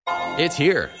It's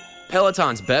here.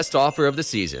 Peloton's best offer of the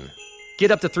season. Get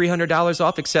up to $300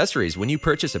 off accessories when you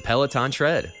purchase a Peloton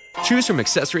tread. Choose from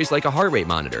accessories like a heart rate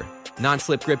monitor,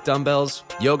 non-slip grip dumbbells,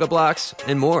 yoga blocks,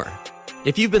 and more.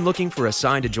 If you've been looking for a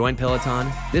sign to join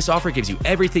Peloton, this offer gives you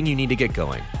everything you need to get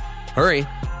going. Hurry,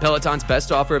 Peloton's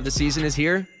best offer of the season is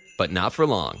here, but not for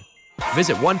long.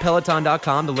 Visit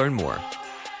onepeloton.com to learn more.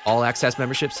 All access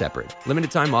membership separate. Limited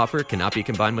time offer cannot be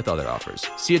combined with other offers.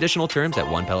 See additional terms at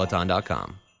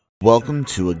onepeloton.com. Welcome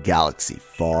to a galaxy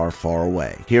far, far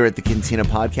away. Here at the Cantina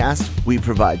Podcast, we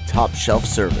provide top shelf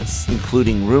service,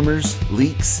 including rumors,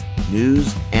 leaks,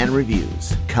 news, and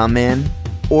reviews. Come in,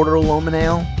 order a Loman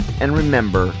Ale, and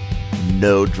remember,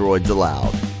 no droids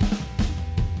allowed.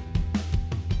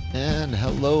 And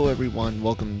hello, everyone.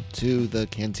 Welcome to the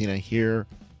Cantina here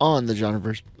on the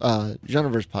Genreverse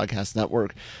Podcast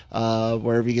Network,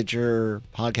 wherever you get your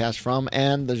podcast from,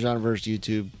 and the Genreverse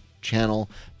YouTube channel.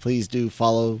 Please do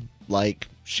follow, like,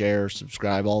 share,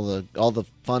 subscribe, all the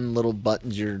fun little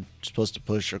buttons you're supposed to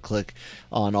push or click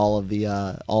on all of the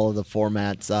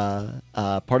formats.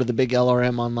 Part of the big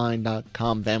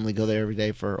LRMonline.com family. Go there every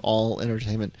day for all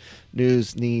entertainment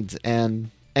news, needs, and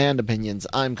opinions.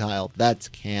 I'm Kyle. That's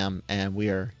Cam, and we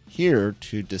are here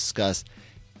to discuss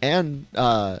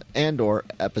Andor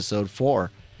episode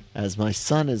 4. As my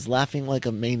son is laughing like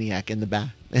a maniac in the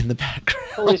background.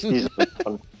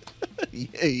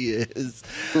 Yeah, he is.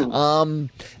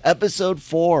 Episode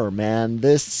 4, man.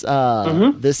 This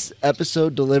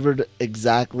episode delivered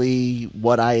exactly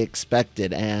what I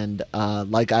expected, and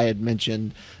like I had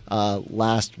mentioned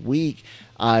last week,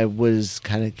 I was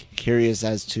kind of curious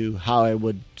as to how I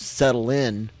would settle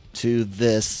in to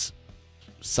this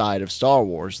side of Star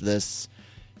Wars, this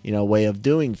way of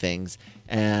doing things,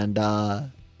 and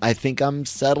I think I'm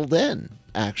settled in.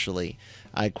 Actually,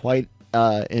 I quite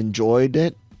enjoyed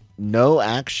it. No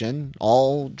action,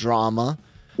 all drama.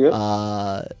 Yep.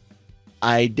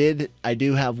 I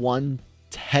do have one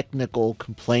technical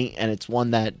complaint, and it's one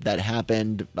that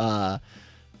happened.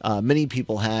 Many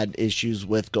people had issues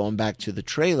with going back to the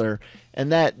trailer,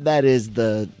 and that is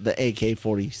the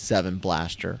AK-47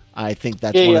 blaster. I think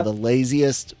that's one of the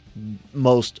laziest,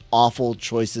 most awful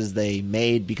choices they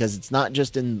made, because it's not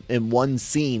just in one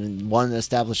scene, in one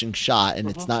establishing shot, and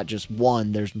it's not just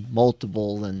one. There's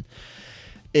multiple, and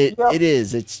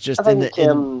it's just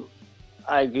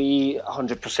I agree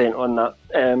 100% on that.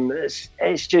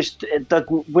 It's just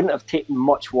wouldn't have taken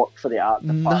much work for the art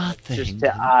department just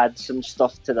to add some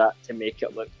stuff to that to make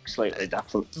it look slightly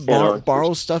different.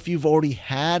 Borrow stuff you've already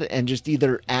had and just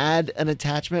either add an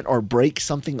attachment or break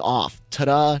something off.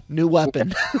 Ta-da! New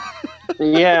weapon.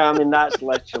 Yeah, I mean that's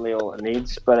literally all it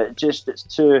needs. But it's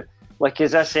too. Like,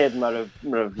 as I said in my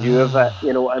review of it,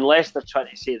 unless they're trying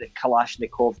to say that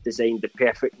Kalashnikov designed the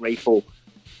perfect rifle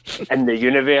in the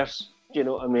universe, you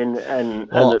know what I mean? And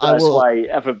that's why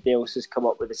everybody else has come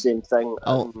up with the same thing.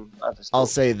 I'll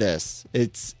say this: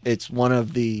 it's one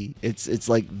of the it's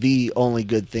like the only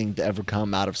good thing to ever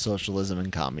come out of socialism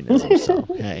and communism. So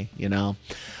hey,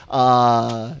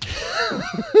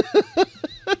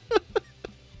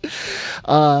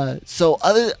 So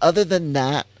other than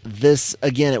that, this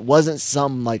again, it wasn't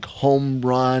some like home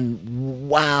run.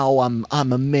 Wow,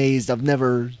 I'm amazed. I've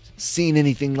never seen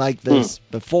anything like this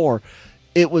before.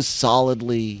 It was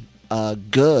solidly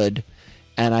good,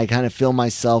 and I kind of feel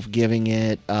myself giving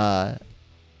it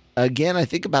again. I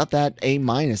think about that A-.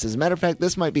 As a matter of fact,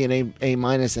 this might be an A-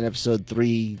 in episode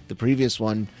 3, the previous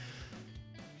one.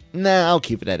 Nah, I'll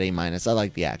keep it at A-. I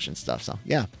like the action stuff. So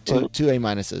yeah, two A- in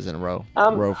a row.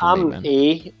 I'm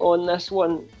A on this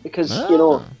one because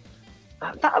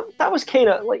that was kind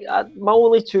of like my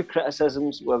only two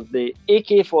criticisms were the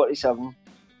AK-47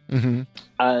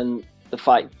 and the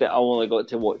fact that I only got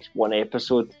to watch one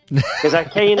episode, because I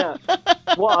kind of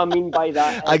what I mean by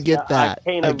that is I get that.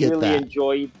 I kind of really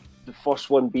enjoyed the first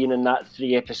one being in that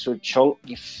 3-episode chunk.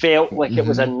 You felt like it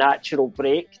was a natural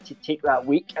break to take that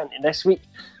week into this week.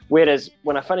 Whereas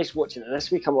when I finished watching it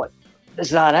this week, I'm like, is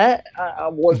that it? I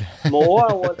want more.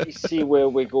 I want to see where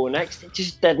we go next. It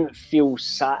just didn't feel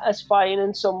satisfying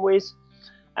in some ways.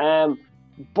 But,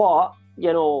 I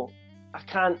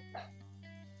can't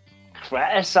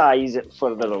criticize it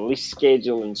for the release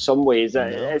schedule in some ways.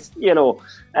 It's,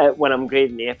 when I'm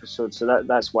grading the episode, so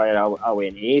that's why I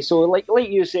went A. So like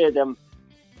you said, it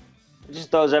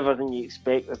just does everything you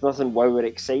expect. There's nothing wow or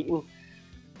exciting.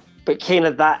 But kind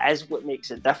of that is what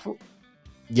makes it different.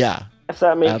 Yeah. If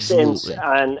that makes sense.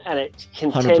 And it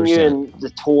continuing the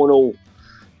tonal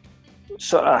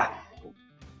sort of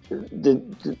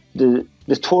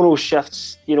the tonal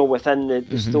shifts, within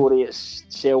the story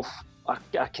itself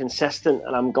are consistent,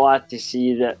 and I'm glad to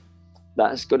see that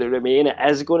that's going to remain. It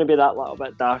is going to be that little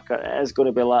bit darker. It is going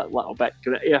to be that little bit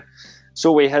grittier.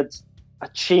 So we had a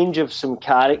change of some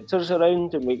characters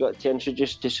around, and we got to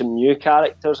introduce to some new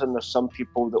characters. And there's some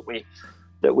people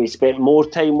that we spent more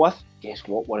time with. Guess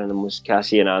what? One of them was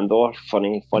Cassian Andor.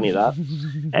 Funny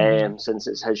that. Since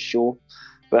it's his show.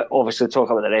 But obviously, talk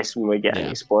about the rest when we get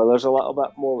into spoilers a little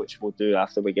bit more, which we'll do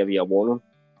after we give you a warning.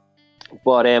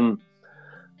 But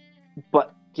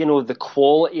you know, the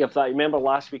quality of that. Remember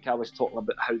last week I was talking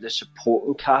about how the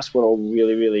supporting cast were all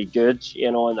really, really good, you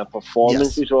know, and the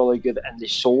performances were really good, and they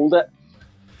sold it.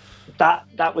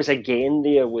 That was again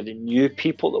there with the new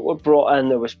people that were brought in.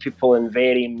 There was people in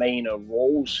very minor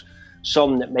roles,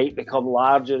 some that might become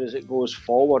larger as it goes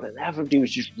forward, and everybody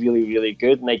was just really, really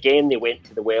good. And again, they went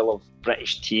to the well of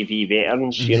British TV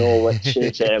veterans, you know, which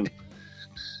is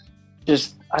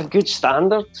just a good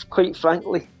standard, quite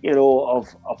frankly, you know,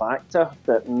 of actor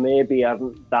that maybe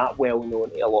aren't that well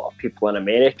known to a lot of people in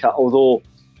America. Although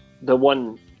the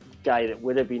one guy that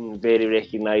would have been very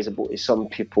recognisable to some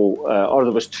people, or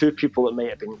there was two people that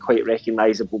might have been quite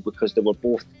recognisable because they were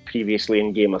both previously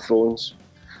in Game of Thrones.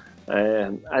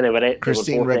 And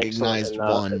Christine recognized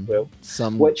one. Well.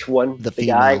 Some Which one? The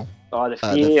guy? female. Oh, the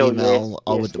female. Yes,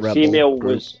 the with the rebel female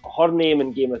group. was her name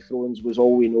in Game of Thrones was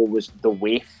all we know was the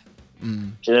Waif.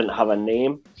 She didn't have a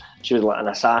name. She was like an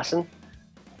assassin.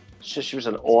 So she was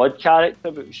an odd character,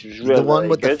 but she was really the one really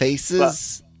with good. the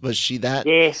faces. Was she that?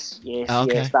 Yes.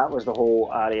 That was the whole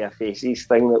Arya faces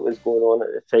thing that was going on at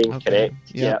the time. Okay.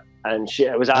 Correct. Yeah. And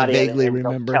it was Arya. I vaguely that ended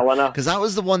up remember killing her. because I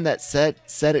was the one that said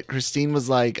it. Christine was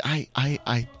like,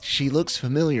 she looks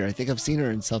familiar. I think I've seen her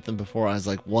in something before. I was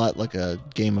like, what? Like a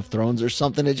Game of Thrones or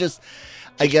something?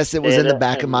 I guess it was in the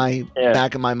back of my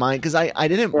mind because I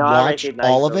didn't watch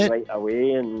all of it right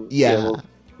away. And, yeah. You know,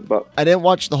 but I didn't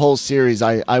watch the whole series.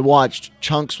 I watched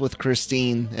chunks with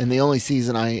Christine, and the only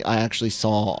season I actually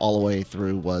saw all the way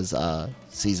through was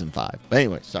season 5. But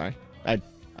anyway, sorry,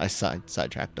 I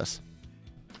sidetracked us.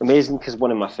 Amazing, because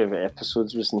one of my favourite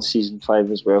episodes was in season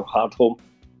 5 as well. Hard Home.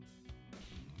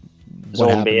 What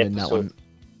Zombie happened in that one?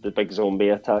 The big zombie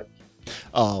attack.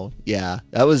 Oh yeah,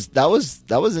 that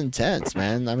was intense,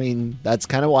 man. I mean, that's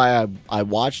kind of why I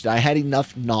watched it. I had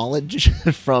enough knowledge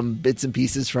from bits and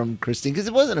pieces from Christine because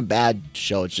it wasn't a bad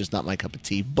show. It's just not my cup of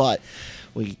tea. But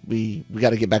we got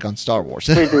to get back on Star Wars.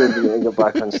 We do get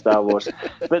back on Star Wars.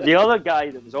 But the other guy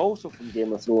that was also from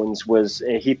Game of Thrones was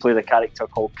he played a character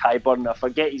called Qyburn. I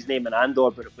forget his name in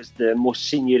Andor, but it was the most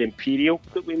senior Imperial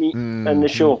that we meet in the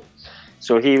show.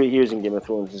 So he was in Game of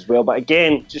Thrones as well. But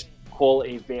again, just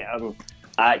quality veteran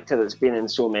actor that's been in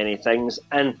so many things,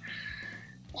 and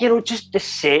you know, just the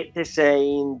set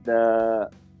design, the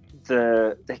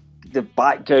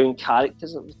background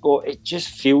characters that we've got, it just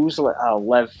feels like a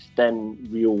lived-in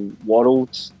real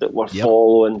world that we're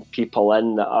following people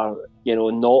in that are, you know,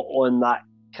 not on that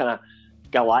kind of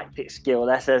galactic scale.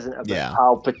 This isn't about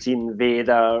Palpatine,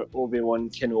 Vader, Obi-Wan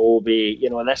Kenobi.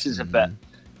 You know, this is about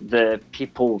the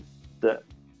people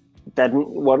that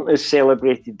weren't as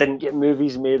celebrated, didn't get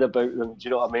movies made about them, do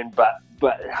you know what I mean?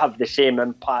 But have the same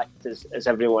impact as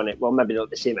everyone. Well, maybe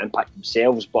not the same impact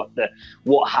themselves, but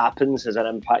what happens has an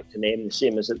impact on them the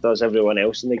same as it does everyone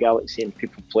else in the galaxy, and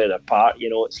people play their part. You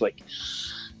know, it's like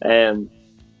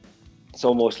it's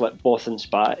almost like Bothan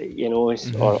Spat, you know,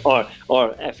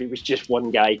 or if it was just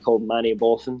one guy called Manny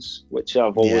Bothans, which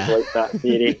I've always liked that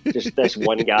theory. Just this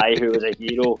one guy who was a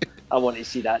hero. I want to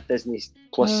see that Disney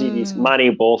Plus series.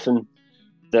 Manny Bothan,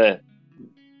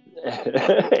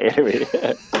 anyway,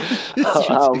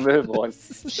 I'll move on.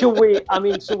 So we've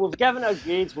given our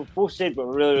grades. We've both said we're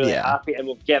really, really happy, and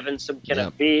we've given some kind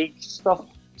of vague stuff.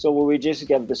 So will we just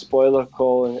give the spoiler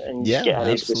call and get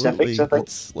any specifics? I think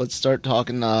let's start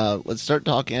talking. Let's start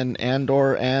talking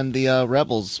Andor and the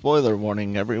Rebels. Spoiler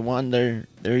warning, everyone. There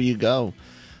you go.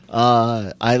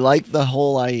 I like the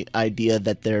whole idea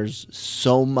that there's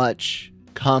so much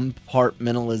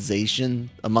compartmentalization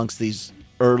amongst these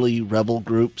early rebel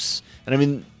groups, and I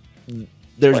mean,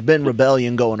 there's been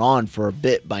rebellion going on for a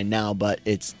bit by now, but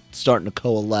it's starting to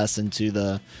coalesce into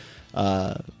the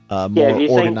more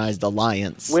organized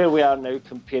alliance. Where we are now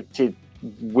compared to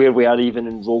where we are even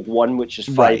in Rogue One, which is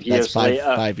 5 years later.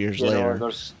 5 years later.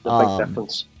 There's the big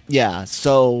difference. Yeah,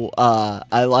 so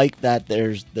I like that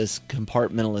there's this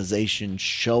compartmentalization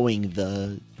showing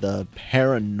the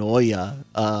paranoia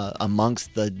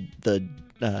amongst the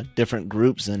different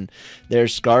groups, and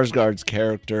there's Skarsgård's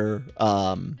character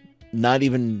not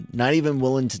even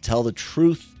willing to tell the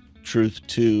truth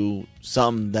to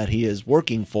some that he is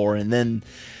working for, and then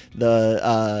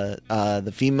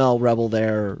the female rebel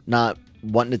there not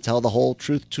wanting to tell the whole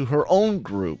truth to her own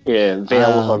group. Yeah,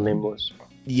 Vale, her name was.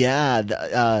 Yeah,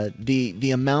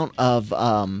 the amount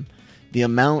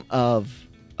of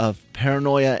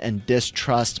paranoia and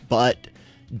distrust, but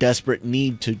desperate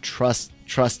need to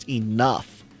trust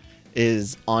enough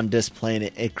is on display, and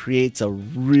it creates a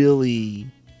really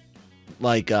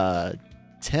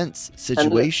tense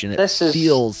situation. It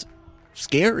feels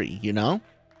scary, you know.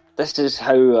 This is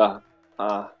how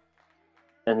a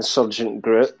insurgent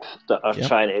group that are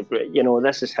trying to,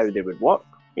 this is how they would work.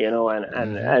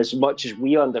 And as much as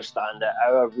we understand it,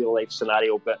 our real life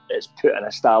scenario, but it's put in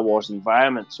a Star Wars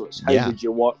environment. So it's how would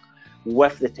you work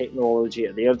with the technology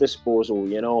at their disposal,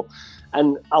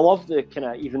 And I love the kind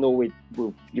of, even though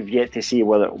you've yet to see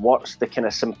whether it works, the kind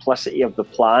of simplicity of the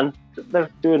plan that they're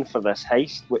doing for this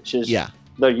heist, which is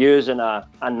they're using a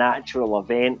natural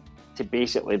event to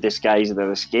basically disguise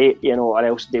their escape, or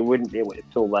else they wouldn't be able to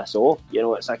pull this off.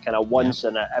 It's a kind of once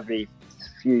in every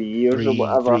few years or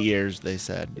whatever. 3 years, they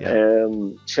said.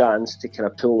 Chance to kind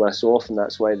of pull this off, and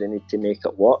that's why they need to make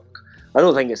it work. I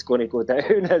don't think it's going to go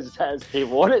down as they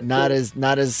want it to.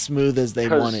 Not as smooth as they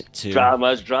want it to.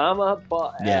 Drama's drama,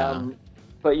 but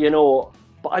but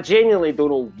I genuinely don't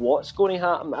know what's going to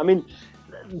happen. I mean,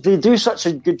 they do such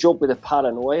a good job with the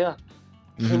paranoia.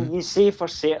 Can you say for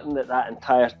certain that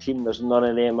entire team, there's none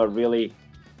of them are really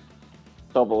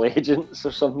double agents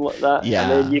or something like that? Yeah.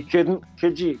 I mean, you couldn't,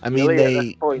 could you? I mean, really, at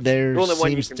this point? there the only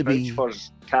one seems you can to be for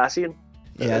Cassian.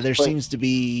 Yeah, there seems to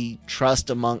be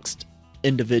trust amongst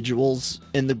individuals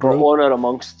in the group, or honor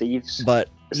amongst thieves. But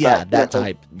that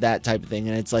type of thing,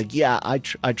 and it's like, I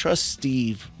trust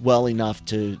Steve well enough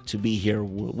to be here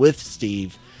with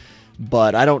Steve,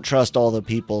 but I don't trust all the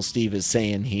people Steve is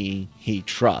saying he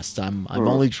trusts. I'm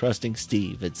only trusting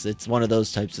Steve. It's one of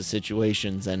those types of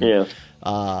situations, and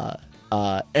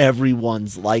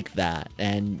everyone's like that,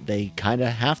 and they kind of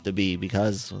have to be,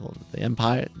 because the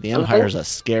Empire is a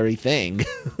scary thing.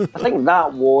 I think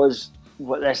that was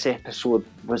what this episode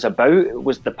was about,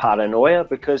 was the paranoia,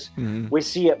 because we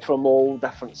see it from all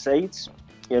different sides.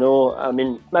 I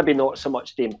mean, maybe not so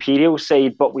much the Imperial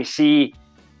side, but we see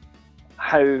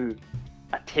how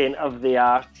attentive they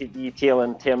are to detail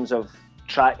in terms of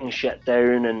tracking shit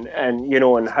down and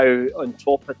how on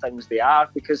top of things they are,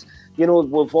 because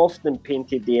we've often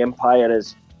painted the Empire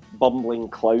as bumbling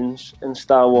clowns in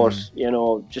Star Wars.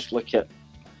 Just look at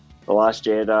The Last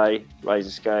Jedi, Rise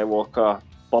of Skywalker,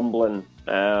 bumbling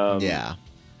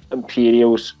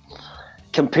Imperials.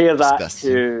 Compare that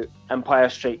to Empire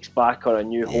Strikes Back or A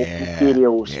New Hope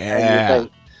Imperials, and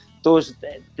you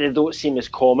think they don't seem as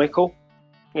comical.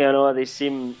 They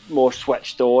seem more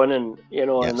switched on, and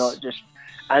and not just.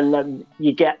 And then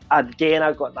you get, again,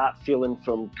 I got that feeling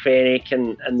from Krennic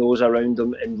and those around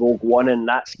him in Rogue One, and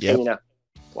that's kind of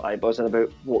what I buzzing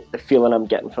about, what the feeling I'm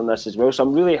getting from this as well. So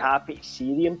I'm really happy to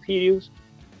see the Imperials.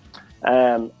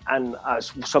 And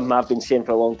that's something I've been saying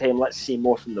for a long time. Let's see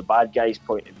more from the bad guys'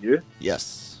 point of view.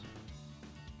 Yes,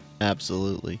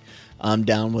 absolutely. I'm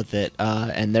down with it.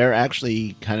 And they're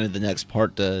actually kind of the next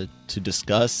part to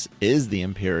discuss is the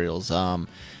Imperials. Hold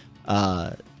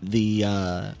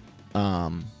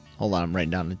on, I'm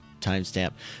writing down the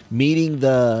timestamp. Meeting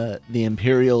the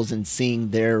Imperials and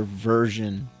seeing their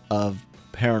version of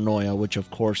paranoia, which of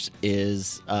course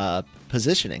is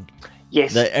positioning.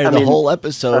 Yes, the whole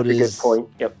episode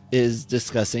is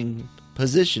discussing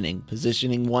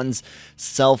positioning one's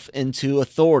self into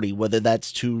authority, whether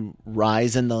that's to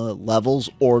rise in the levels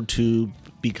or to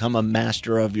become a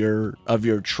master of your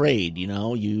trade.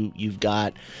 You've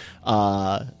got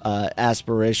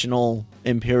aspirational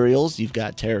Imperials, you've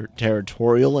got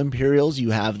territorial Imperials,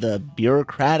 you have the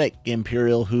bureaucratic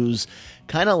Imperial, who's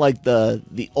kind of like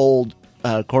the old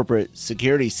corporate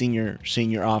security senior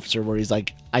officer, where he's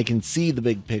like, I can see the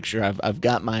big picture, I've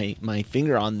got my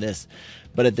finger on this,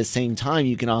 but at the same time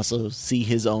you can also see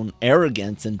his own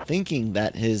arrogance and thinking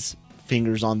that his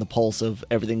finger's on the pulse of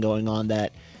everything going on,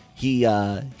 that he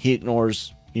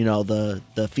ignores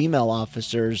the female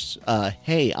officers.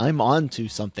 Hey, I'm on to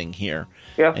something here.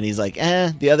 And he's like,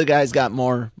 the other guy's got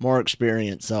more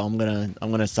experience, so I'm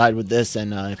gonna side with this,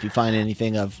 and if you find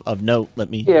anything of note, let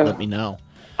me know.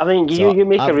 I mean, you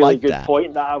make a really good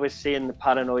point, that I was saying the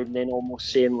paranoid, and then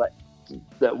almost saying like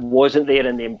that wasn't there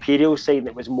in the Imperial side, and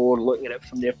it was more looking at it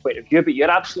from their point of view. But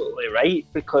you're absolutely right,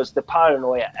 because the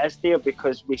paranoia is there,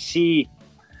 because we see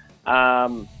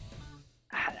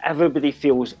everybody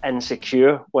feels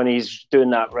insecure when he's doing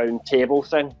that round table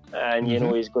thing, and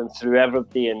he's going through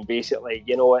everybody, and basically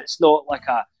it's not like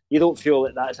you don't feel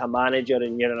that that's a manager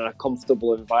and you're in a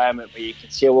comfortable environment where you can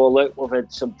say, well, look, we've had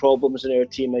some problems in our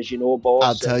team, as you know, boss.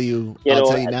 I'll tell you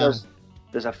now.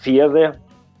 There's a fear there.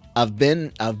 I've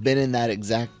been in that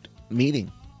exact meeting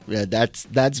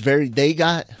that's very. They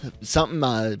got something.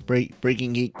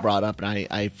 Breaking Geek brought up, and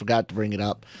I forgot to bring it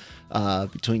up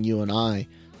between you and I.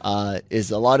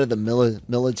 Is a lot of the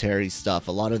military stuff,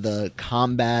 a lot of the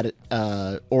combat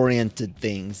oriented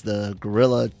things, the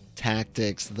guerrilla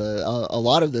tactics. A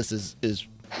lot of this is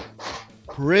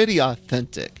pretty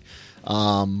authentic.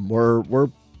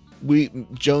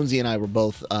 Jonesy and I were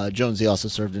both. Jonesy also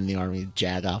served in the Army,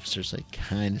 JAG officer, so he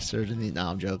kind of served in the. No,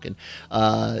 I'm joking.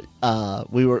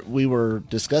 We were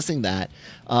discussing that,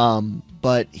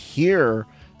 but here,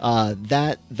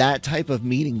 that type of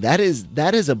meeting, that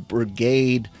is a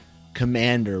brigade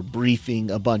commander briefing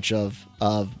a bunch of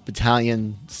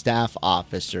battalion staff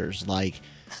officers like.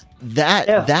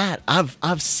 That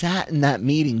I've sat in that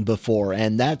meeting before,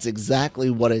 and that's exactly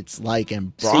what it's like.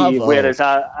 And bravo. See, whereas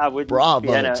I would bravo be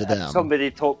to them. If somebody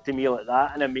talked to me like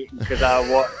that in a meeting because I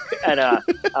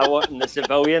work in the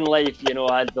civilian life,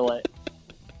 I'd be like,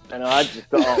 I'd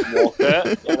just get up and walk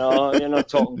out. You're not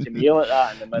talking to me like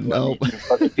that in the middle of meetings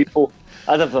for people.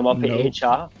 I'd have them up at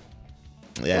HR.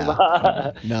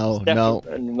 Yeah, no.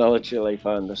 In the military life,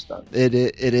 I understand. It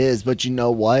is, but you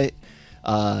know what?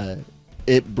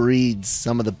 It breeds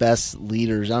some of the best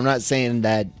leaders. I'm not saying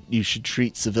that you should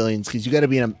treat civilians, because you got to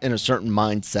be in a certain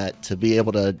mindset to be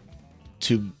able to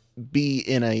be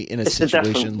in a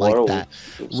situation like that,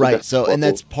 right? So, and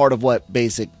that's part of what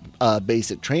basic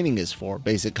training is for.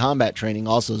 Basic combat training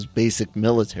also is basic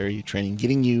military training,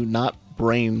 getting you not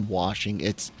brainwashing.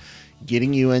 It's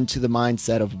getting you into the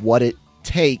mindset of what it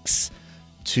takes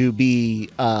to be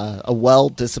a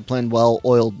well-disciplined,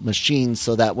 well-oiled machine,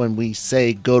 so that when we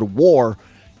say go to war,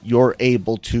 you're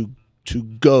able to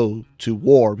go to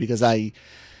war. Because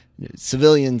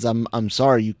civilians, I'm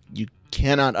sorry, you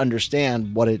cannot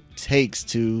understand what it takes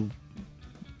to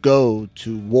go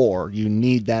to war. You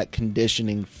need that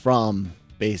conditioning from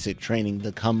basic training,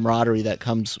 the camaraderie that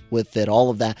comes with it, all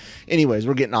of that. Anyways,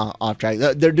 we're getting off track.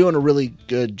 They're doing a really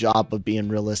good job of being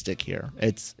realistic here.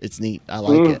 It's neat. I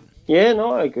like it. Yeah,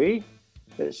 no, I agree.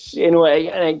 It's and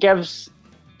it gives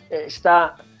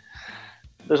that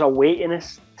there's a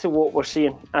weightiness to what we're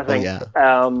seeing, I think.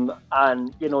 And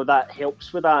that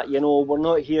helps with that. We're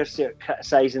not here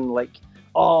criticising like,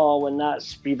 when that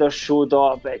speeder showed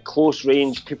up at close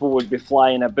range, people would be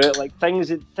flying about. Like think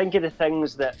of the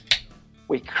things that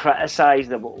we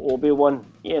criticised about Obi-Wan,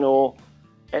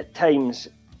 at times.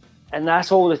 And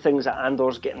that's all the things that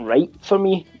Andor's getting right for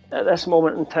me at this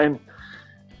moment in time.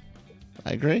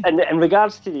 I agree. And in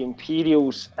regards to the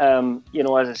Imperials,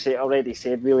 as I already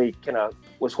said, really kind of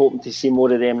was hoping to see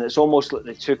more of them. And it's almost like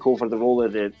they took over the role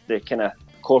of the kind of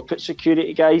corporate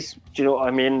security guys. Do you know what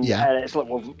I mean? Yeah. And it's like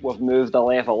we've moved a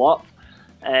level up.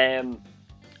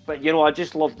 But, I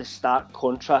just love the stark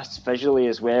contrasts visually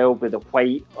as well, with the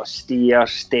white, austere,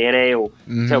 sterile,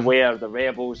 to where the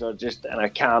rebels are just in a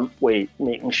camp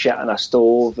making shit in a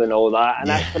stove and all that. And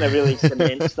that kind of really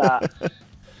cements that.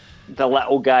 The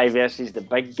little guy versus the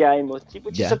big guy motif,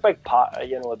 which is a big part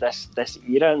of, this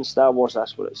era in Star Wars.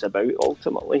 That's what it's about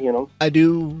ultimately, I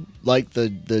do like the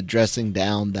dressing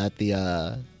down that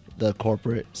the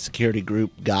corporate security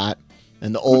group got,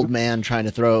 and the old man trying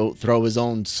to throw his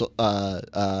own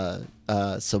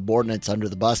subordinates under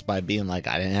the bus by being like,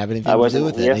 I didn't have anything to do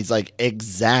with it. And he's like,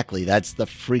 exactly, that's the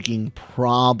freaking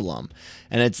problem.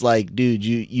 And it's like, dude,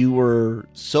 you were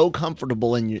so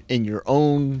comfortable in your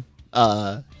own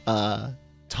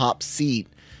top seat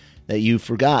that you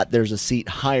forgot there's a seat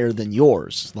higher than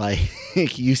yours. Like,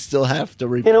 you still have to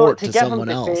report to someone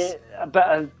else. A bit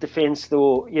of defense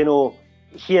though,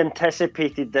 he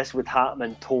anticipated this would happen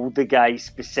and told the guy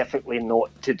specifically not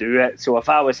to do it. So if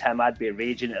I was him, I'd be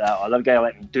raging at that other guy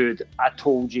like, dude, I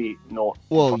told you not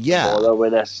to bother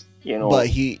with this. But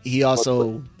he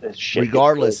also,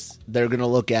 regardless, they're going to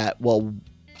look at,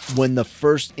 when the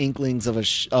first inklings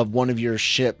of one of your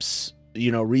ships,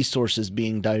 resources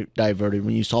being diverted,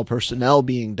 when you saw personnel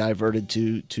being diverted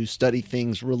to study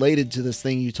things related to this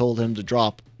thing you told him to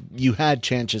drop, you had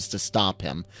chances to stop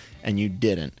him, and you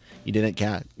didn't. You didn't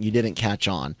catch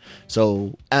on.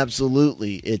 So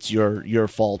absolutely, it's your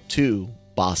fault too,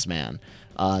 boss man.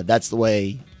 That's the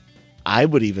way I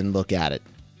would even look at it,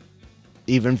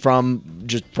 even from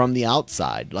the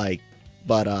outside.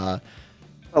 Well,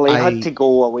 he had to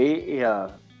go away. Yeah,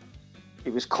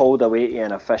 he was called away to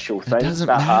an official thing.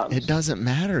 It doesn't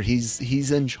matter.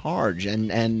 He's in charge,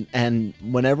 and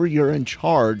whenever you're in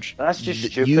charge, that's just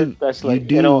stupid. That's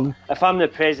like, if I'm the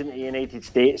president of the United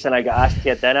States and I get asked to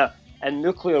a dinner and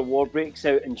nuclear war breaks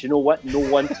out, and do you know what? No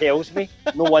one tells me.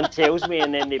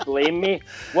 And then they blame me.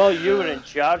 Well, you were in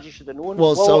charge. You should have known.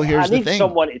 So here's the thing. I need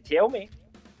someone to tell me.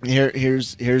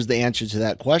 Here's the answer to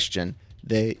that question.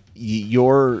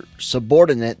 your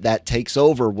subordinate that takes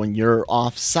over when you're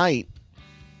off site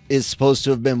is supposed to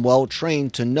have been well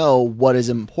trained to know what is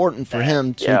important for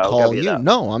him to call you.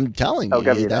 No, I'm telling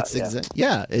you, that's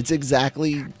it's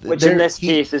exactly. Which in this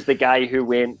case is the guy who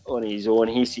went on his own.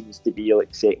 He seems to be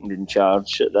like second in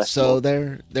charge at this. So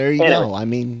moment. there you go. I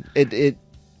mean, it.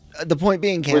 The point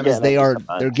being, Cam, is they're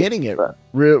getting it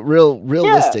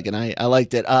realistic, and I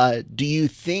liked it. Do you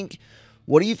think?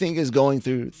 What do you think is going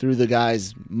through the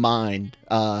guy's mind?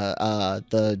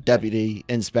 The deputy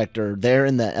inspector there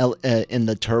in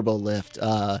the turbo lift.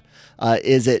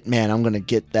 Is it, man, I'm gonna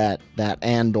get that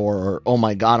Andor, or oh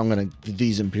my god, I'm gonna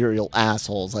these Imperial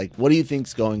assholes? Like, what do you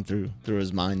think's going through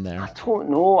his mind there? I don't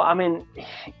know. I mean,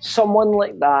 someone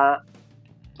like that,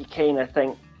 you kind of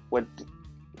think would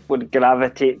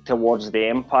gravitate towards the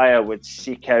Empire, would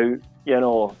seek out,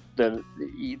 the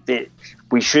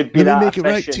we should be that efficient,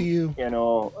 right to you, and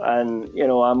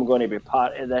I'm going to be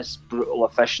part of this brutal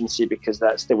efficiency because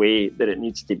that's the way that it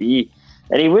needs to be.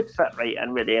 And he would fit right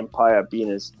in with the Empire,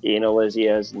 being as anal as he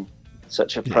is and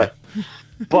such a prick. Yeah.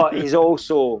 But he's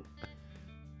also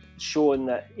shown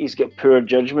that he's got poor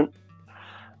judgment,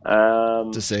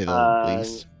 to say the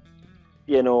least.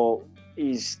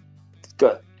 He's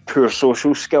got poor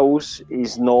social skills.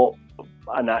 He's not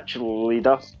a natural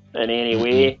leader in any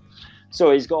way.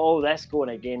 So he's got all this going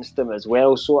against him as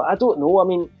well. So I don't know.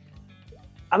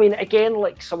 I mean, again,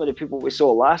 like some of the people we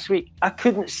saw last week, I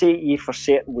couldn't say to you for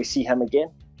certain we see him again.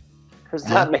 Because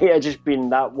that might have just been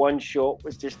that one shot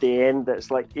was just the end.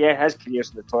 That's like, his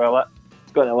career's in the toilet.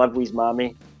 He's got to live with his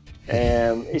mommy.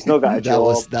 He's not got a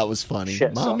job. That was funny.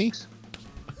 Shit mommy?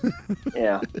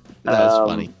 Yeah. That was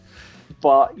funny.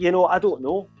 But, I don't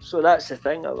know. So that's the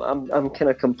thing. I'm kind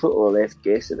of completely left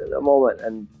guessing at the moment.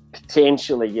 And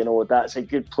potentially, that's a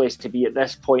good place to be at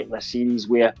this point in the series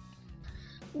where,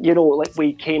 like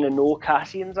we kind of know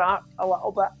Cassian's arc a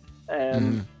little bit.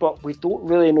 But we don't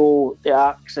really know the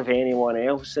arcs of anyone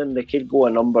else. And they could go a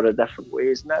number of different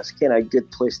ways. And that's kind of a good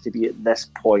place to be at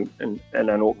this point in an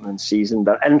opening season.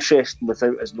 They're interesting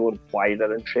without us knowing why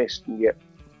they're interesting yet.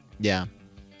 Yeah.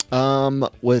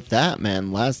 With that,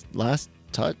 man, last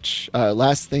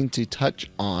thing to touch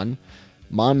on,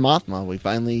 Mon Mothma. We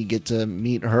finally get to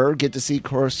meet her, get to see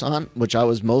Coruscant, which I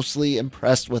was mostly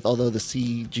impressed with, although the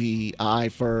CGI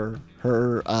for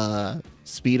her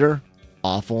speeder,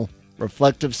 awful.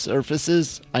 Reflective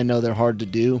surfaces, I know they're hard to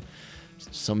do,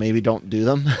 so maybe don't do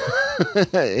them.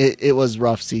 It was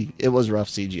rough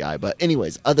CGI, but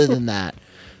anyways, other than that,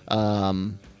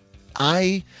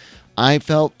 I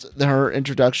felt her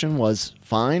introduction was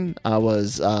fine. I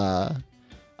was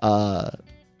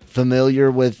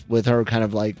familiar with her kind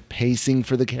of like pacing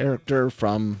for the character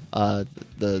from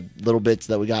the little bits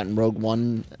that we got in Rogue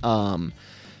One.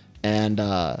 And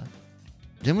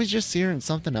didn't we just see her in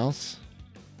something else?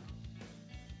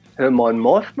 Mon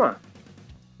Mothma?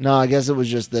 No, I guess it was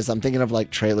just this. I'm thinking of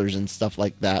like trailers and stuff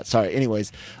like that. Sorry.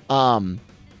 Anyways,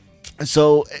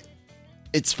 so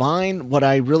it's fine. What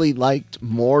I really liked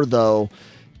more though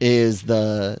is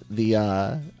the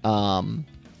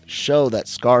show that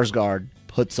Skarsgård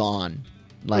puts on,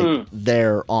 like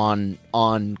there on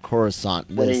Coruscant.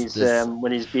 When he's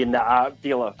being the art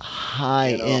dealer,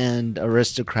 high-end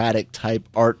aristocratic type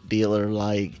art dealer.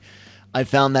 Like, I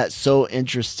found that so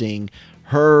interesting.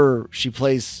 She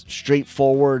plays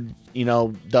straightforward,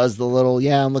 does the little,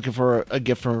 I'm looking for a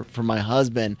gift for my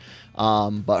husband.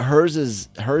 But hers is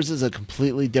a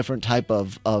completely different type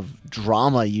of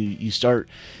drama. You start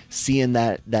seeing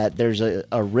that there's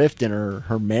a rift in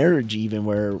her marriage, even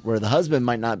where the husband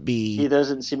might not be, he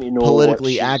doesn't seem to know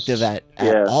politically active at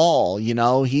all.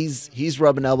 He's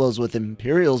rubbing elbows with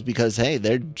Imperials because, hey,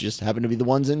 they're just happen to be the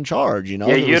ones in charge. You're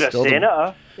a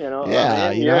senator.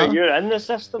 You're in the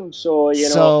system, so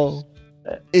So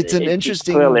it's an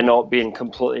interesting. Clearly, not being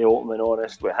completely open and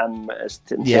honest with him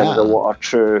in terms of what our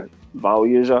true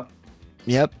values are.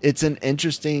 Yep, it's an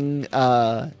interesting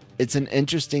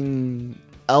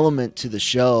element to the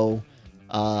show.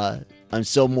 I'm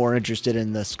still more interested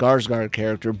in the Skarsgård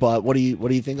character, but what do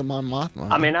you think of Mon Mothma?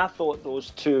 I mean, I thought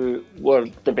those two were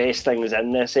the best things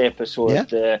in this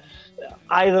episode,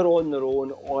 either on their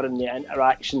own or in the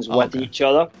interactions with each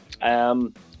other.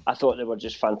 I thought they were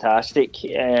just fantastic.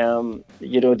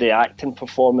 The acting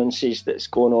performances that's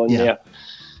going on there.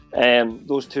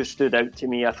 Those two stood out to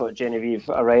me. I thought Genevieve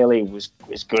O'Reilly was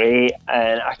great,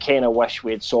 and I kind of wish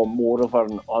we'd saw more of her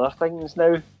in other things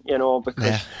now,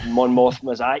 because Mon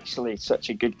Mothma is actually such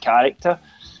a good character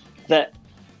that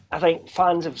I think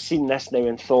fans have seen this now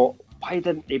and thought, why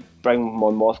didn't they bring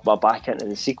Mon Mothma back into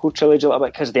the sequel trilogy a little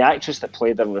bit? Because the actress that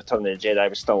played her in Return of the Jedi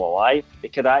was still alive. They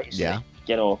could actually,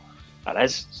 or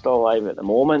is still alive at the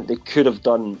moment. They could have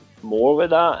done more with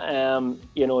that.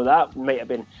 You know, that might have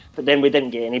been, but then we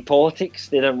didn't get any politics.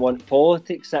 They didn't want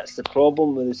politics. That's the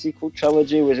problem with the sequel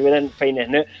trilogy, was we didn't find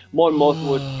anything out. Mon Mothma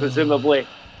was presumably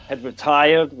had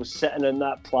retired, was sitting on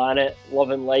that planet,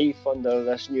 living life under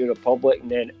this new republic, and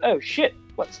then, oh shit,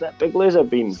 what's that big laser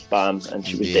beam? Bam, and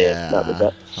she was dead. That was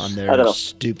it. On their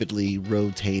stupidly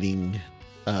rotating.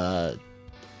 That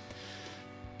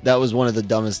was one of the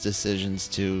dumbest decisions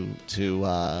to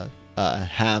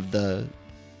have the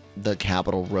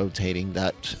capital rotating.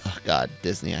 That, oh God,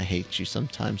 Disney, I hate you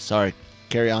sometimes. Sorry.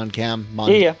 Carry on, Cam. No,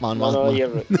 you're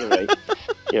right.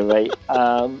 You're right.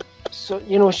 So,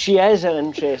 you know, she is an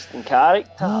interesting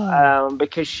character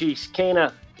because she's kind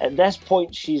of, at this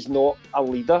point, she's not a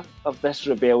leader of this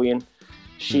rebellion.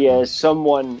 She is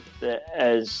someone that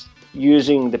is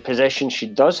using the position she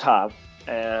does have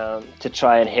to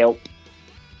try and help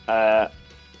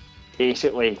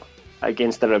basically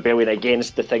against the rebellion,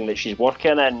 against the thing that she's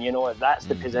working in. You know, that's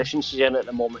the position she's in at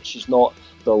the moment. She's not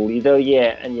the leader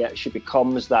yet, and yet she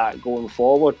becomes that going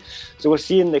forward. So we're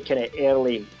seeing the kind of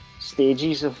early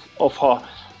stages of her,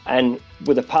 and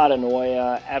with the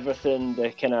paranoia, everything,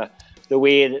 the kind of the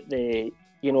way that they,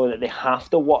 you know, that they have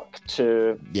to work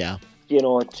to, you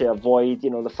know, to avoid, you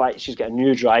know, the fact she's got a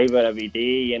new driver every day.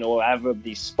 You know,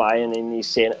 everybody's spying in these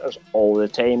centres all the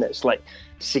time. It's like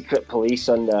secret police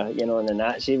under, you know, in the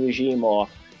Nazi regime, or,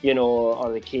 you know,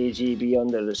 or the KGB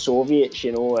under the Soviets.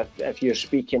 You know, if you're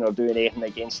speaking or doing anything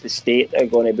against the state, they're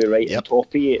going to be right on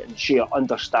top of you. And she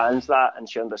understands that, and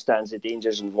she understands the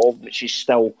dangers involved, but she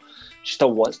still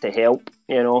wants to help.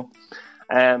 You know,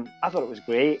 I thought it was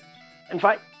great. In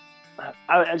fact,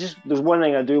 I just, there's one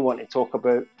thing I do want to talk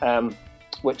about,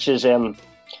 which is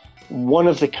one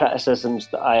of the criticisms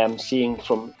that I am seeing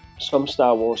from some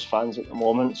Star Wars fans at the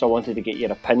moment. So I wanted to get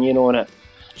your opinion on it.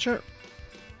 Sure.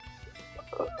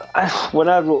 When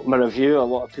I wrote my review, a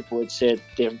lot of people had said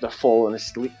they're falling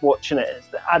asleep watching it.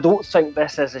 I don't think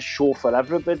this is a show for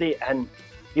everybody. And,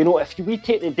 you know, if we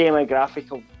take the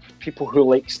demographic of people who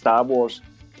like Star Wars,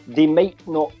 they might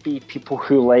not be people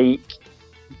who like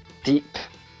deep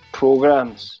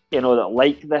programs, you know, that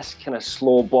like this kind of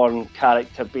slow burn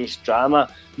character-based drama.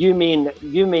 You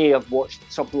may have watched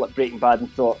something like Breaking Bad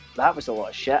and thought, that was a lot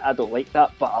of shit, I don't like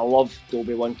that, but I love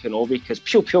Obi-Wan Kenobi because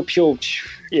pew pew pew,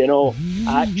 you know,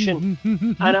 action.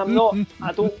 And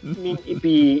I don't mean to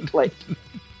be like,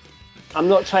 I'm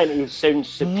not trying to sound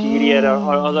superior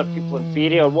or other people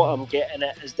inferior. What I'm getting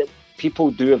at is that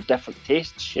people do have different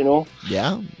tastes, you know.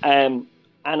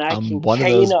 And I'm one of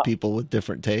those people with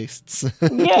different tastes.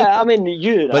 Yeah, I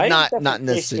mean, but not in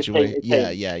this situation.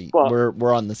 Yeah. But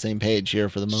we're on the same page here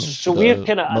for the most. So we're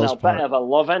kind of in a bit of a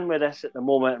love-in with this at the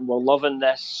moment, and we're loving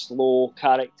this slow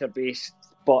character-based.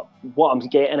 But what I'm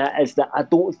getting at is that I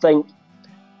don't think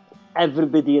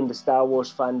everybody in the Star Wars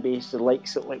fan base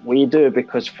likes it like we do,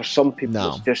 because for some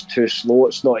people it's just too slow.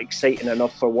 It's not exciting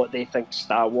enough for what they think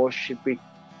Star Wars should be.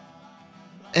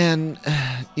 And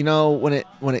you know, when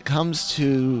it comes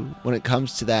to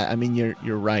that, I mean,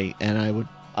 you're right, and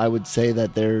I would say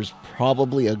that there's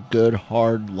probably a good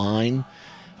hard line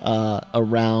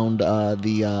around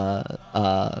the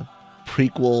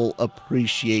prequel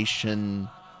appreciation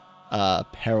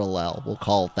parallel. We'll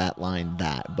call it that line,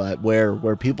 but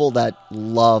where people that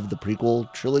love the prequel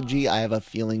trilogy, I have a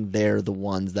feeling they're the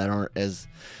ones that aren't as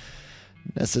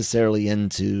necessarily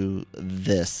into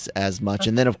this as much.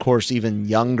 And then of course even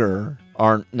younger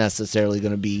aren't necessarily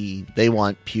going to be, they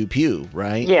want pew pew,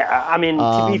 right? Yeah, I mean,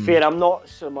 to be fair, I'm not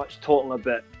so much talking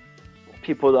about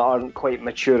people that aren't quite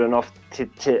mature enough to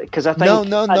because I think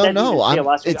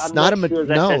it's not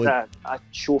a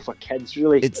show for kids,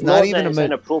 really. It's not even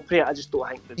inappropriate. I just don't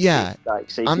think that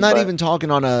exciting. I'm not even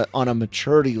talking on a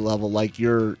maturity level like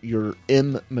you're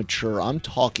immature. I'm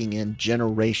talking in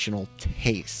generational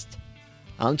taste.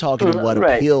 I'm talking what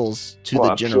appeals to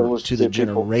the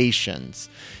generations.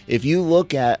 If you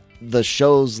look at the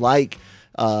shows like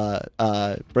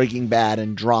Breaking Bad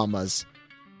and dramas,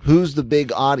 who's the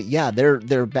big audience? Yeah,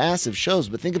 they're massive shows,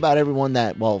 but think about everyone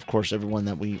that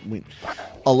we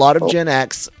a lot of Gen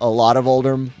X, a lot of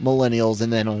older millennials,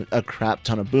 and then a crap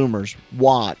ton of boomers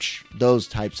watch those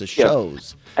types of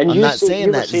shows. And I'm not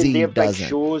saying that Z doesn't,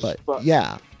 shows, but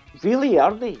yeah. Really,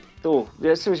 are they, though?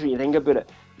 That's what you think about it.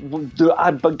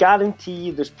 I guarantee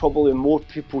you there's probably more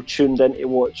people tuned in to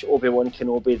watch Obi-Wan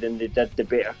Kenobi than they did the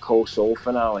Better Call Saul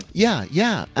finale. Yeah,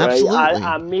 absolutely. Right?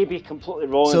 I may be completely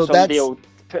wrong, so somebody will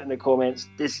put in the comments,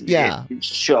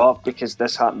 shut up because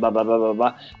this happened, blah, blah, blah, blah,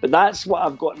 blah. But that's what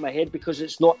I've got in my head, because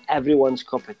it's not everyone's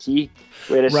cup of tea,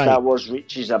 whereas Star Wars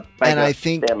reaches a bigger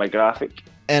demographic.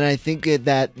 And I think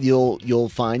that you'll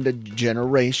find a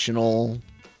generational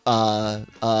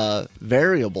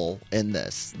variable in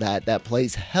this that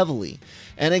plays heavily.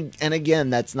 And again,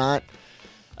 that's not.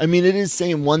 I mean, it is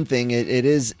saying one thing. It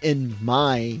is, in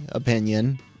my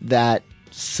opinion, that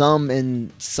some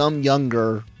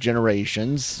younger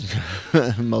generations,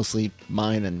 mostly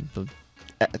mine and the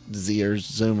Zers,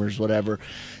 Zoomers, whatever,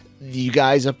 you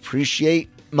guys appreciate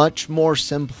much more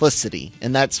simplicity,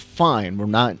 and that's fine.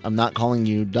 I'm not calling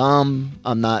you dumb.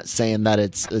 I'm not saying that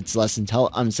it's less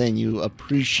intelligent. I'm saying you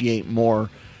appreciate more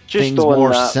things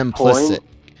more simplistic.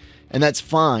 And that's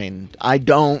fine. I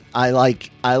don't. I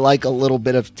like a little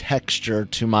bit of texture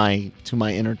to my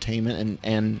entertainment,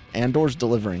 and Andor's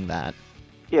delivering that.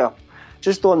 Yeah.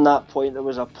 Just on that point, there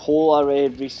was a poll I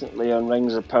read recently on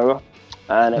Rings of Power,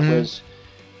 and it was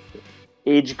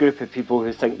age group of people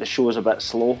who think the show is a bit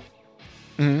slow.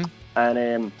 Mm-hmm.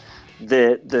 And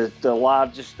the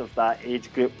largest of that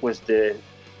age group was the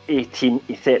 18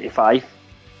 to 35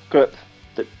 group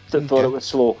that thought it was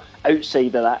slow.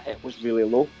 Outside of that, it was really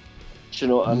low. Do you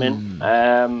know what I mean?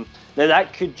 Now,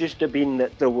 that could just have been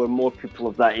that there were more people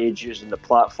of that age using the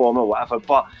platform or whatever,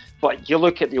 but you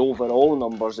look at the overall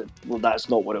numbers, that's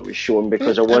not what it was showing,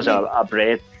 because it was a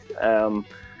breadth.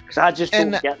 Because I just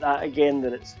don't get that again,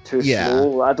 that it's too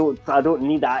slow. I don't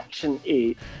need action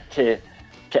to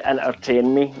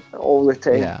entertain me all the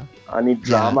time. Yeah. I need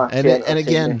drama. Yeah. And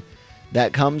again,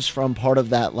 that comes from part of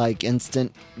that like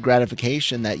instant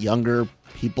gratification that younger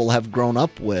people have grown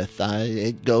up with.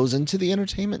 It goes into the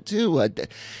entertainment too.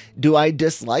 Do I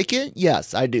dislike it?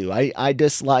 Yes, I do. I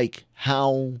dislike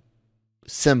how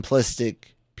simplistic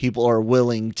people are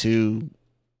willing to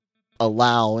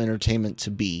allow entertainment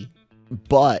to be.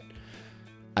 But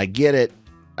I get it.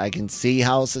 I can see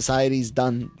how society's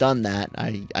done that.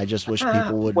 I just wish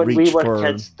people would when reach we were for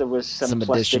kids, there was some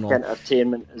additional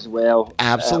entertainment as well.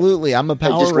 Absolutely. I'm a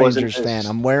Power Rangers fan.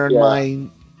 I'm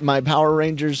wearing my Power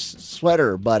Rangers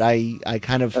sweater, but I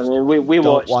kind of we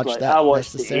don't watch that I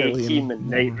watched necessarily. the A-Team and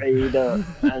Knight Rider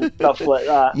and stuff like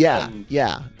that. Yeah.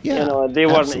 You know, they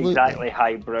weren't exactly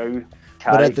highbrow.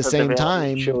 But at the same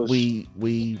time,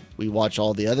 we watch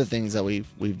all the other things that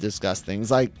we've discussed. Things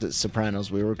like The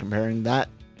Sopranos. We were comparing that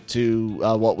to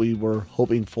what we were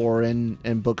hoping for in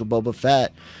Book of Boba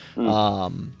Fett.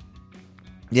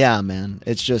 Yeah, man.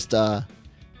 It's just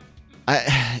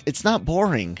it's not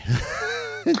boring.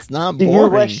 It's not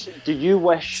boring. Do you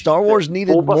wish Star Wars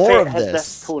needed Boba more Fett of had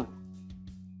this? tone?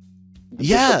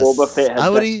 Yes, I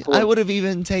would have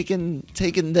even taken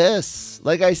this.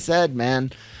 Like I said,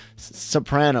 man,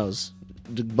 Sopranos.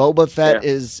 Boba Fett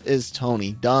is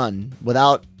Tony, done,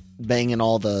 without banging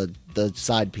all the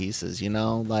side pieces. You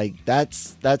know, like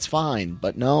that's fine.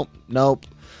 But nope.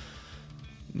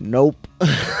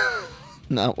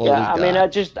 Not what we got. I mean,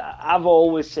 I've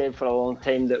always said for a long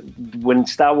time that when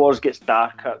Star Wars gets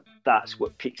darker, that's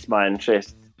what piques my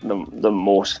interest the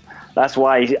most. That's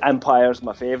why Empire's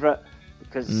my favourite,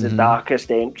 because it's the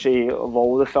darkest entry of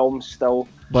all the films still.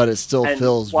 But it still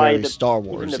feels very Star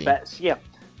Wars-y. Even the bits,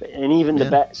 the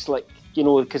bits, like, you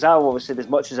know, because I always said, as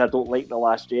much as I don't like The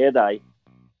Last Jedi,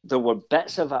 there were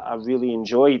bits of it I really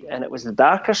enjoyed, and it was the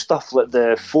darker stuff, like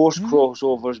the Force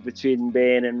crossovers between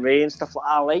Ben and Rey and stuff.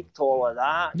 I liked all of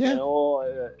that, you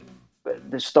know. But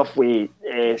the stuff with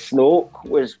Snoke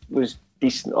was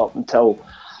decent up until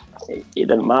it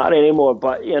didn't matter anymore.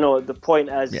 But, you know, the point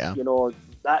is, you know,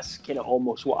 that's kind of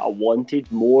almost what I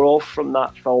wanted more of from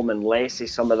that film, and less of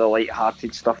some of the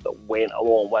light-hearted stuff that went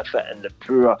along with it, and the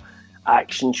poor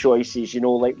action choices, you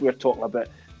know, like we're talking about.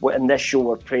 In this show,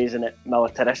 we're praising it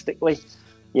militaristically,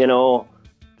 you know,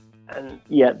 and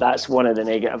that's one of the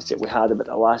negatives that we had about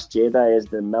The Last Jedi, is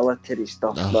the military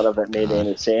stuff. None of it made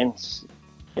any sense,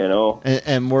 you know.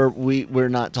 And we're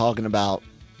not talking about.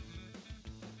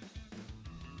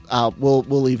 We'll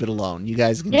leave it alone. You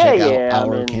guys can check out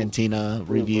our Cantina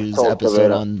reviews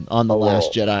episode on The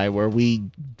Last Jedi, where we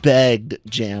begged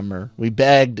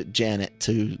Janet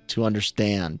to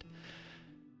understand.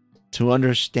 To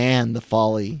understand the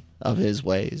folly of his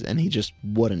ways, and he just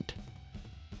wouldn't.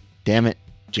 Damn it,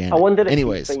 Janet. I wonder if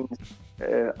Anyways. he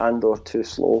finds Andor too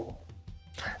slow.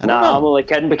 I'm only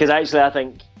kidding, because actually I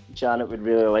think Janet would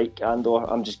really like Andor.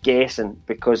 I'm just guessing,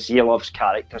 because he loves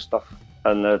character stuff,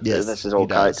 and this is all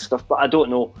character stuff. But I don't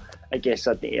know. I guess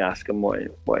I'd need to ask him what he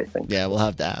thinks. Yeah, we'll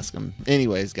have to ask him.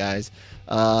 Anyways, guys,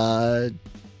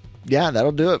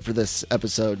 that'll do it for this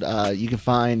episode. You can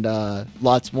find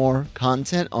lots more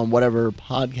content on whatever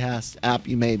podcast app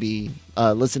you may be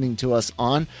listening to us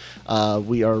on.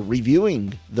 We are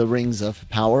reviewing The Rings of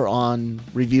Power on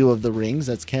Review of the Rings.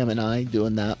 That's Cam and I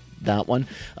doing that that one.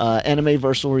 Anime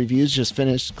Versal Reviews just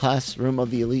finished Classroom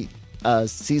of the Elite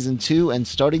Season 2, and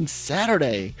starting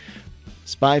Saturday,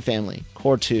 Spy Family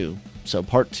Core 2. So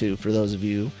Part 2 for those of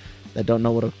you that don't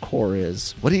know what a core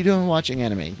is. What are you doing watching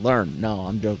anime? Learn. No,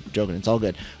 I'm joking. It's all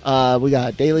good. We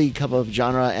got Daily Cup of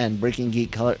Genre and Breaking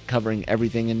Geek covering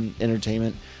everything in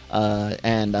entertainment.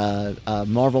 And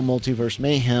Marvel Multiverse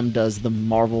Mayhem does the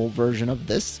Marvel version of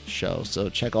this show. So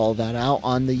check all that out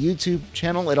on the YouTube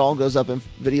channel. It all goes up in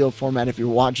video format. If you're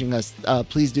watching us,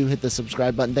 please do hit the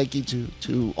subscribe button. Thank you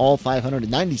to all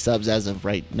 590 subs as of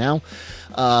right now.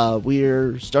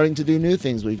 We're starting to do new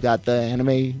things. We've got the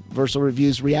Anime Versal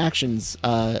Reviews reactions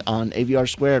on AVR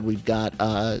Squared. We've got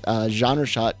Genre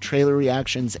Shot trailer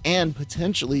reactions and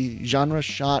potentially Genre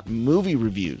Shot movie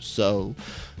reviews. So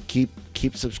keep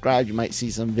subscribed. You might see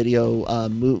some video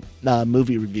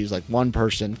movie reviews, like one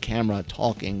person camera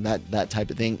talking, that type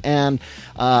of thing. And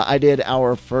I did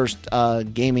our first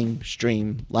gaming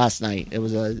stream last night. It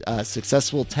was a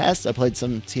successful test. I played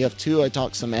some TF2. I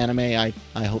talked some anime.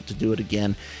 I hope to do it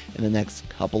again in the next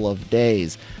couple of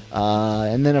days.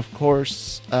 And then of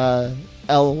course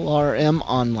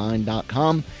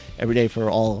LRMonline.com. Every day for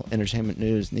all entertainment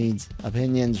news, needs,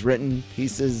 opinions, written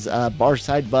pieces,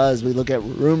 Barside Buzz. We look at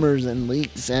rumors and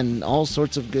leaks and all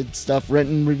sorts of good stuff.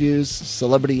 Written reviews,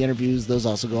 celebrity interviews. Those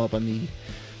also go up on the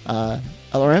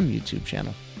LRM YouTube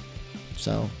channel.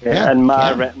 So and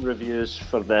my written reviews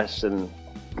for this and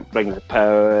Rings of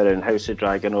Power and House of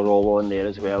Dragon are all on there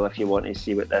as well. If you want to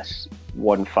see what this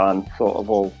one fan thought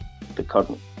of all the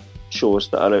current shows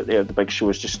that are out there, the big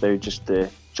shows just now, just to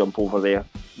jump over there,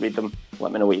 read them,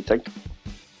 let me know what you think.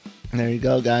 There you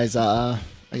go, guys. I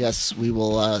guess we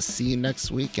will see you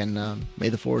next week, and may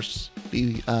the force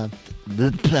be that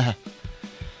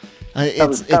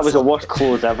was the worst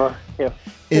close ever. Yeah.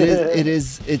 It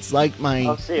is. It's like my.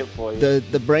 I'll say it for you.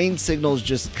 The brain signals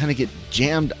just kind of get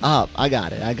jammed up. I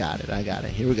got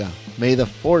it. Here we go. May the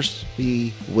force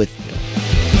be with you.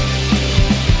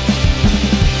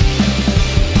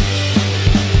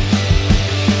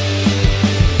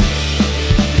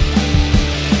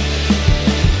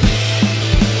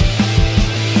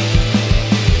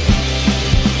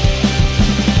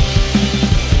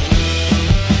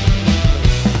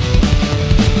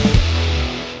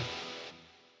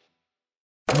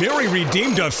 Mary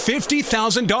redeemed a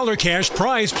 $50,000 cash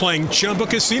prize playing Chumba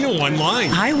Casino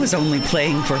online. I was only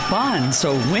playing for fun,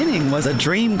 so winning was a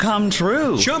dream come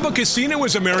true. Chumba Casino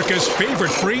is America's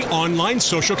favorite free online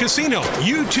social casino.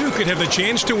 You too could have the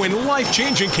chance to win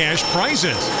life-changing cash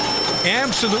prizes.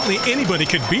 Absolutely anybody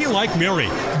could be like Mary.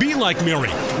 Be like Mary.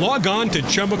 Log on to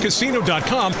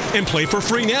ChumbaCasino.com and play for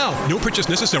free now. No purchase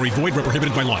necessary. Void where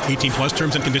prohibited by law. 18 plus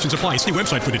terms and conditions apply. See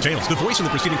website for details. The voice in the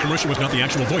preceding commercial was not the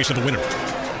actual voice of the winner.